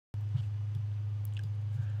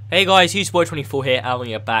Hey guys, yogscast24 here, and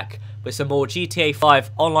we are back with some more GTA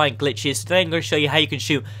 5 online glitches. Today I'm going to show you how you can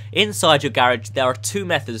shoot inside your garage. There are two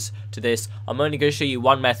methods to this. I'm only going to show you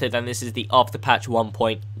one method, and this is the after patch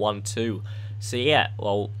 1.12. So yeah,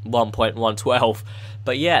 well, 1.112.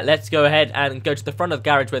 But yeah, let's go ahead and go to the front of the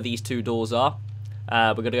garage where these two doors are.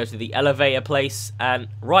 We're going to go to the elevator place, and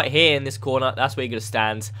right here in this corner, that's where you're going to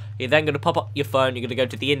stand. You're then going to pop up your phone, you're going to go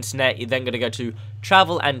to the internet, you're then going to go to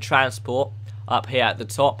travel and transport. Up here at the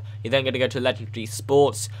top, you're then going to go to legendary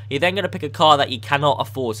sports. You're then going to pick a car that you cannot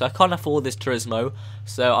afford. So I can't afford this Turismo,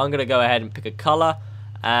 so I'm going to go ahead and pick a color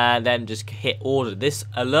and then just hit order. This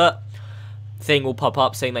alert thing will pop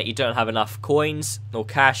up saying that you don't have enough coins or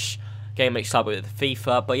cash. Game mixed up with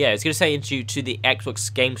FIFA, but yeah, it's going to send you to the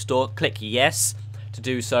Xbox Game Store. Click yes to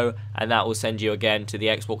do so, and that will send you again to the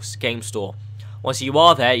Xbox Game Store. Once you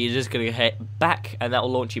are there, you're just going to hit back, and that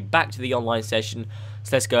will launch you back to the online session.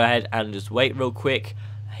 So let's go ahead and just wait real quick.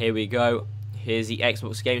 Here we go. Here's the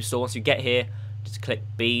Xbox Game Store. Once you get here, just click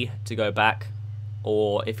B to go back.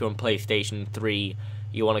 Or if you're on PlayStation 3,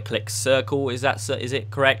 you want to click circle. Is it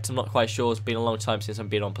correct? I'm not quite sure. It's been a long time since I've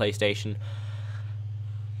been on PlayStation.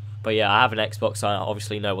 But yeah, I have an Xbox, so I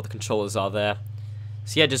obviously know what the controllers are there.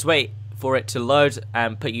 So yeah, just wait for it to load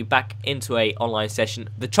and put you back into a online session.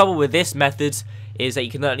 The trouble with this method is that you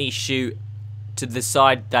can only shoot to the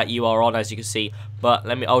side that you are on, as you can see. But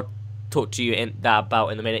I'll talk to you in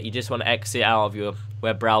a minute. You just want to exit out of your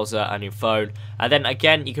web browser and your phone, and then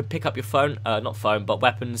again you can pick up your phone, not phone, but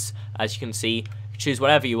weapons. As you can see, choose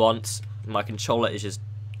whatever you want. My controller is just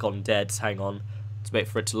gone dead. Hang on, let's wait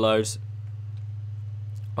for it to load.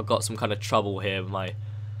 I've got some kind of trouble here with my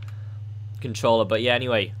controller, but yeah,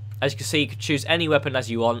 anyway, as you can see, you can choose any weapon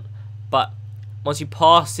as you want, but once you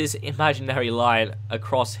pass this imaginary line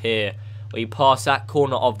across here, or you pass that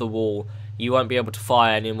corner of the wall, you won't be able to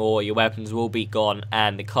fire anymore. Your weapons will be gone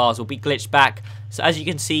and the cars will be glitched back. So as you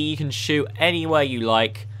can see, you can shoot anywhere you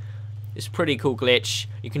like. It's a pretty cool glitch.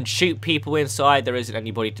 You can shoot people inside. There isn't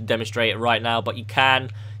anybody to demonstrate it right now, but you can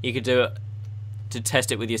do it to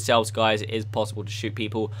test it with yourselves, guys. It is possible to shoot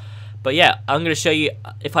people. But yeah, I'm going to show you,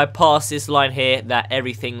 if I pass this line here, that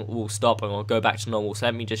everything will stop and I'll go back to normal. So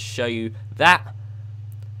let me just show you that.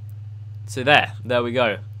 So there we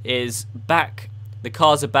go. Is back. The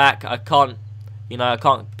cars are back. I can't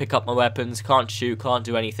pick up my weapons, can't shoot, can't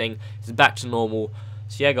do anything. It's back to normal.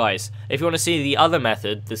 So yeah, guys, if you want to see the other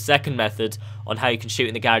method, the second method on how you can shoot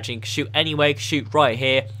in the garage, you can shoot anywhere, you can shoot right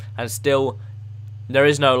here, and still there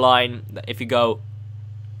is no line. If you go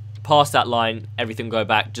past that line, everything will go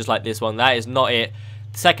back just like this one. That is not it.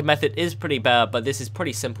 The second method is pretty bad, but this is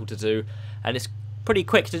pretty simple to do, and it's pretty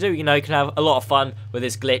quick to do. You know, you can have a lot of fun with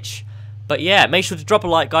this glitch. But yeah, make sure to drop a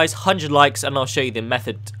like, guys, 100 likes, and I'll show you the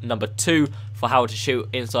method number 2 for how to shoot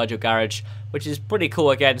inside your garage, which is pretty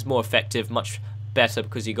cool. Again, it's more effective, much better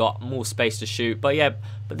because you got more space to shoot. But yeah,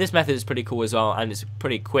 this method is pretty cool as well, and it's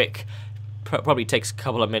pretty quick. Probably takes a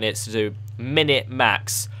couple of minutes to do, minute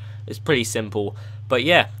max. It's pretty simple. But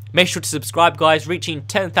yeah, make sure to subscribe, guys. Reaching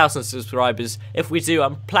 10,000 subscribers. If we do,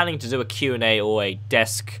 I'm planning to do a Q&A or a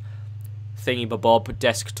desk thingy-bob,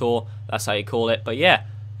 desk tour. That's how you call it. But yeah,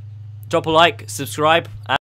 drop a like, subscribe, and